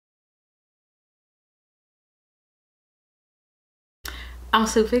I'm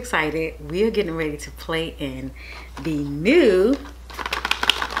super excited. We are getting ready to play in the new,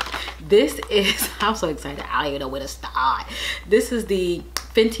 I'm so excited. I don't even know where to start. This is the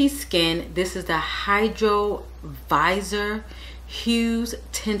Fenty Skin. This is the Hydra Vizor Huez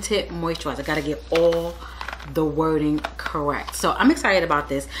Tinted Moisturizer. I gotta get all the wording correct. So I'm excited about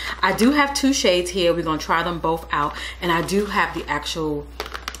this. I do have 2 shades here. We're gonna try them both out. And I do have the actual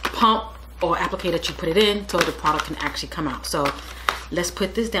pump or applicator that you put it in so the product can actually come out. So let's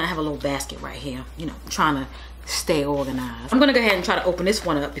put this down. I have a little basket right here, you know, trying to stay organized. I'm gonna go ahead and try to open this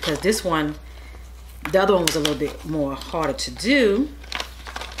one up because this one, the other one was a little bit more harder to do.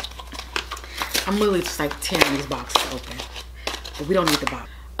 I'm really just like tearing these boxes open, but we don't need the box.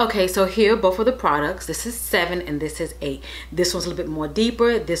 Okay, so here, both of the products. This is 7 and this is 8. This one's a little bit more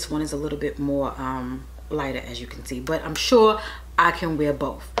deeper. This one is a little bit more lighter, as you can see, but I'm sure I can wear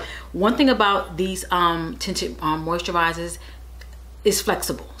both. One thing about these tinted moisturizers is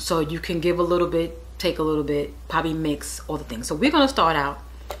flexible, so you can give a little bit, take a little bit, probably mix all the things. So we're gonna start out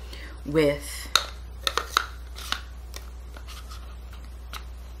with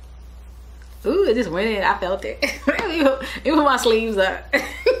ooh, it just went in. I felt it. Even my sleeves up.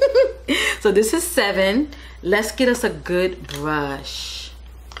 So this is 7. Let's get us a good brush.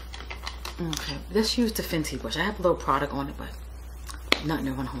 Okay, let's use the Fenty brush. I have a little product on it, but nothing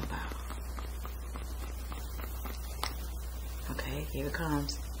to run home about. Okay, here it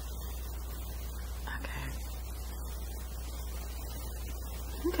comes.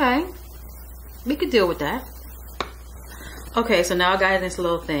 Okay, we could deal with that. Okay, so now I got this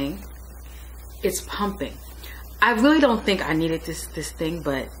little thing. It's pumping. I really don't think I needed this thing,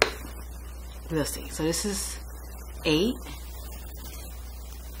 but we'll see. So this is 8.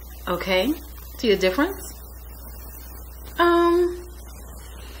 Okay, see the difference?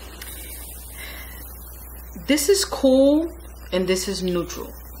 This is cool and this is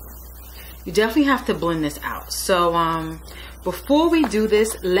neutral. You definitely have to blend this out. So before we do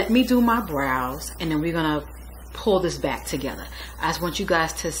this, let me do my brows and then we're gonna pull this back together. I just want you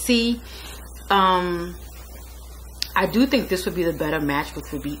guys to see. I do think this would be the better match,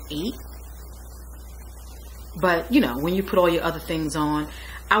 which would be 8. But you know, when you put all your other things on,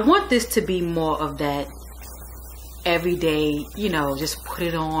 I want this to be more of that everyday, you know, just put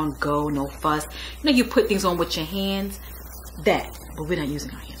it on, go, no fuss. You know, you put things on with your hands, that, but we're not using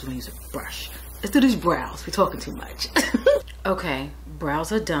our hands, we're gonna use a brush. Let's do these brows, we're talking too much. Okay,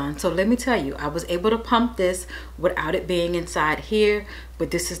 brows are done. So let me tell you, I was able to pump this without it being inside here, but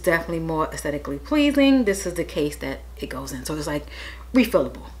this is definitely more aesthetically pleasing. This is the case that it goes in. So it's like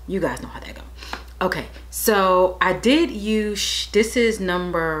refillable. You guys know how that goes. Okay, so I did use, this is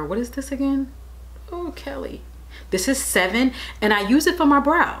number, what is this again? Oh, Kelly. This is 7, and I use it for my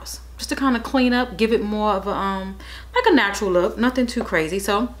brows, just to kind of clean up, give it more of a, like a natural look, nothing too crazy.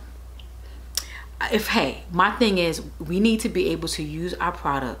 So hey, my thing is we need to be able to use our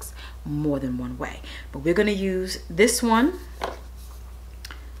products more than one way, but we're gonna use this one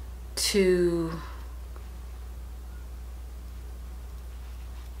to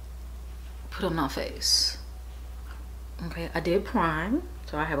put on our face. Okay, I did prime,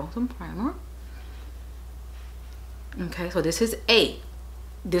 so I have on some primer. Okay, so this is 8.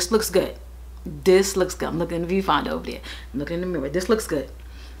 This looks good. This looks good. I'm looking at the viewfinder over there. I'm looking in the mirror. This looks good.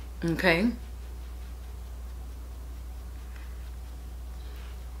 Okay.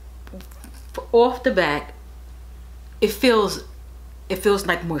 Off the back, it feels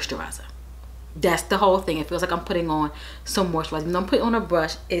like moisturizer. That's the whole thing. It feels like I'm putting on some moisturizer. When I'm putting on a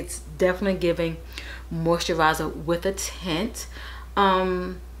brush, it's definitely giving moisturizer with a tint.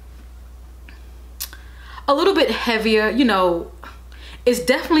 A little bit heavier, you know, it's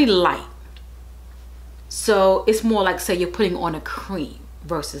definitely light. So it's more like, say you're putting on a cream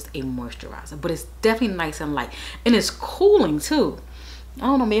versus a moisturizer, but it's definitely nice and light, and it's cooling too. I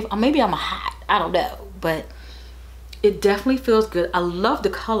don't know, maybe I'm hot, I don't know, but it definitely feels good. I love the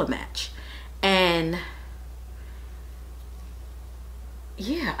color match, and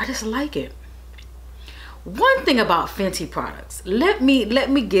yeah, I just like it. One thing about Fenty products, let me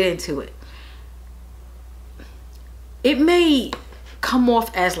get into it. It may come off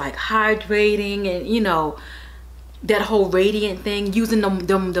as like hydrating and, you know, that whole radiant thing, using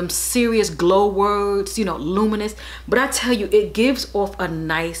them serious glow words, you know, luminous, but I tell you, it gives off a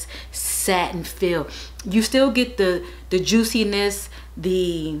nice satin feel. You still get the juiciness,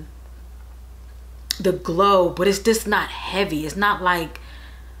 the glow, but it's just not heavy. It's not like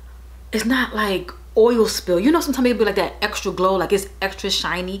oil spill. You know, sometimes it'll be like that extra glow, like it's extra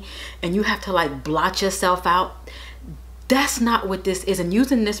shiny and you have to like blot yourself out. That's not what this is. And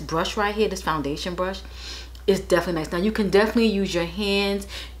using this brush right here, this foundation brush, It's definitely nice. Now you can definitely use your hands,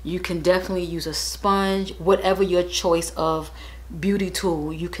 you can definitely use a sponge, whatever your choice of beauty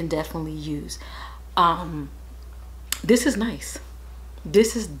tool you can definitely use. This is nice.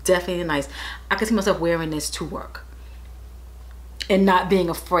 This is definitely nice. I can see myself wearing this to work and not being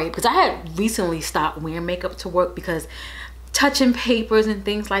afraid, because I had recently stopped wearing makeup to work because touching papers and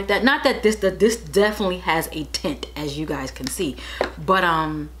things like that. Not that this definitely has a tint, as you guys can see, but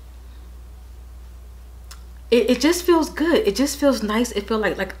it just feels good. It just feels nice. It feels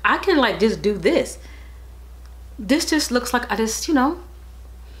like I can like just do this. This just looks like I just, you know,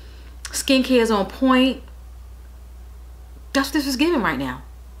 skincare is on point. That's what this is giving right now.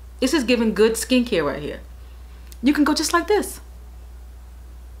 This is giving good skincare right here. You can go just like this.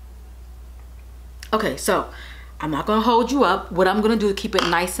 Okay, so I'm not gonna hold you up. What I'm gonna do to keep it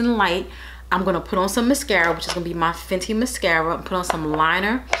nice and light, I'm gonna put on some mascara, which is gonna be my Fenty mascara. Put on some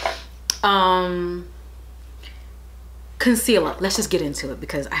liner, concealer. Let's just get into it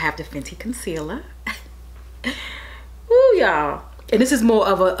because I have the Fenty concealer. Ooh, y'all. And this is more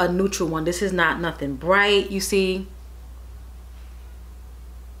of a neutral one. This is not nothing bright, you see.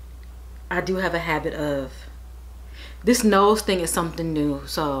 I do have a habit of, this nose thing is something new,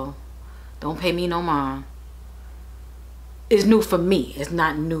 so don't pay me no mind. It's new for me. It's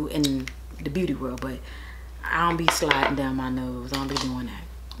not new in the beauty world, but I don't be sliding down my nose. I don't be doing that.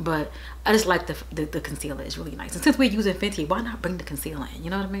 But I just like the concealer. It's really nice. And since we're using Fenty, why not bring the concealer in? You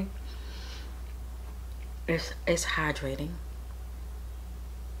know what I mean? It's hydrating.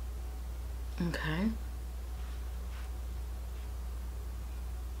 Okay.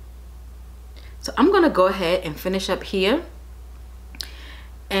 So I'm gonna go ahead and finish up here,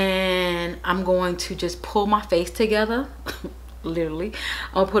 and I'm going to just pull my face together. Literally,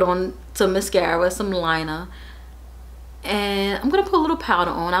 I'll put on some mascara, some liner, and I'm gonna put a little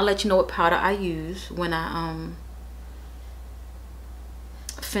powder on. I'll let you know what powder I use when I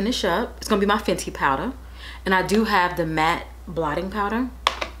finish up. It's gonna be my Fenty powder, and I do have the matte blotting powder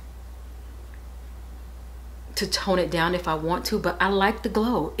to tone it down if I want to, but I like the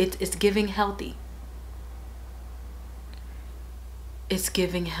glow. It's giving healthy. It's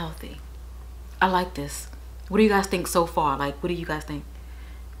giving healthy. I like this. What do you guys think so far? Like, what do you guys think?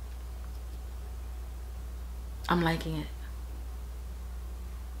 I'm liking it.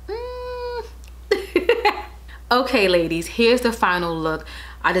 Okay, ladies, here's the final look.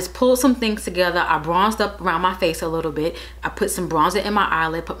 I just pulled some things together. I bronzed up around my face a little bit. I put some bronzer in my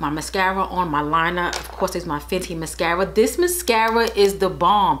eyelid, put my mascara on, my liner. Of course, there's my Fenty mascara. This mascara is the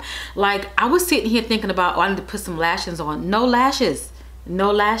bomb. Like, I was sitting here thinking about, oh, I need to put some lashes on. No lashes.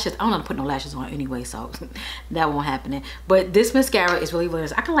 No lashes. I don't know how to put no lashes on anyway, so that won't happen. But this mascara is really, really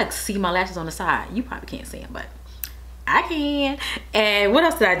nice. I can like see my lashes on the side. You probably can't see them, but I can. And what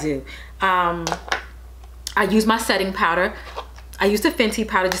else did I do? I used my setting powder. I used the Fenty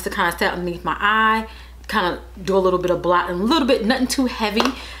powder just to kind of set underneath my eye, kind of do a little bit of blot and a little bit, nothing too heavy.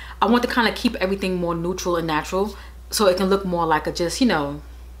 I want to kind of keep everything more neutral and natural so it can look more like a just, you know,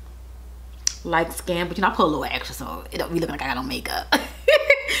 light skin. But you know, I put a little extra so it don't be looking like I got no makeup.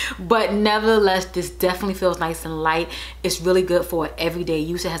 But nevertheless, this definitely feels nice and light. It's really good for everyday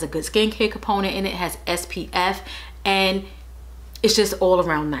use. It has a good skincare component in it. It has SPF, and it's just all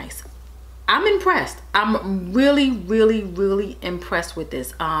around nice. I'm impressed. I'm really, really, really impressed with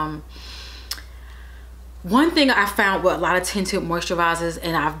this. One thing I found with a lot of tinted moisturizers,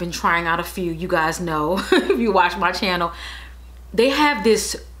 and I've been trying out a few, you guys know if you watch my channel, they have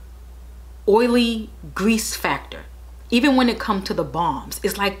this oily grease factor. Even when it comes to the balms,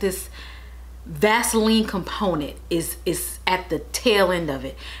 it's like this Vaseline component is at the tail end of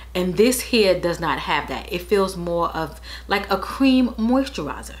it, and this here does not have that. It feels more of like a cream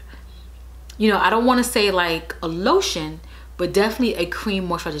moisturizer. You know, I don't want to say like a lotion, but definitely a cream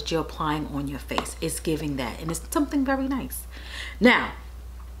moisturizer that you're applying on your face. It's giving that, and it's something very nice. Now,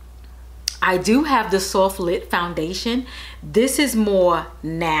 I do have the soft lit foundation. This is more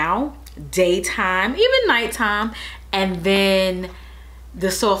now, daytime, even nighttime, and then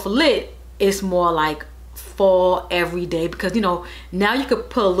the soft lit is more like fall every day, because you know, now you could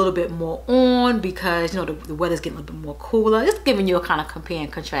put a little bit more on because you know the weather's getting a little bit more cooler. It's giving you a kind of compare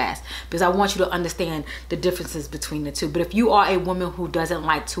and contrast because I want you to understand the differences between the two. But if you are a woman who doesn't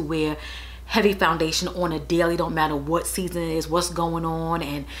like to wear heavy foundation on a daily, don't matter what season it is, what's going on,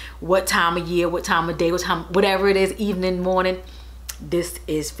 and what time of year, what time of day, what time, whatever it is, evening, morning, this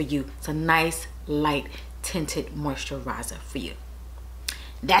is for you. It's a nice light tinted moisturizer for you.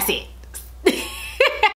 That's it.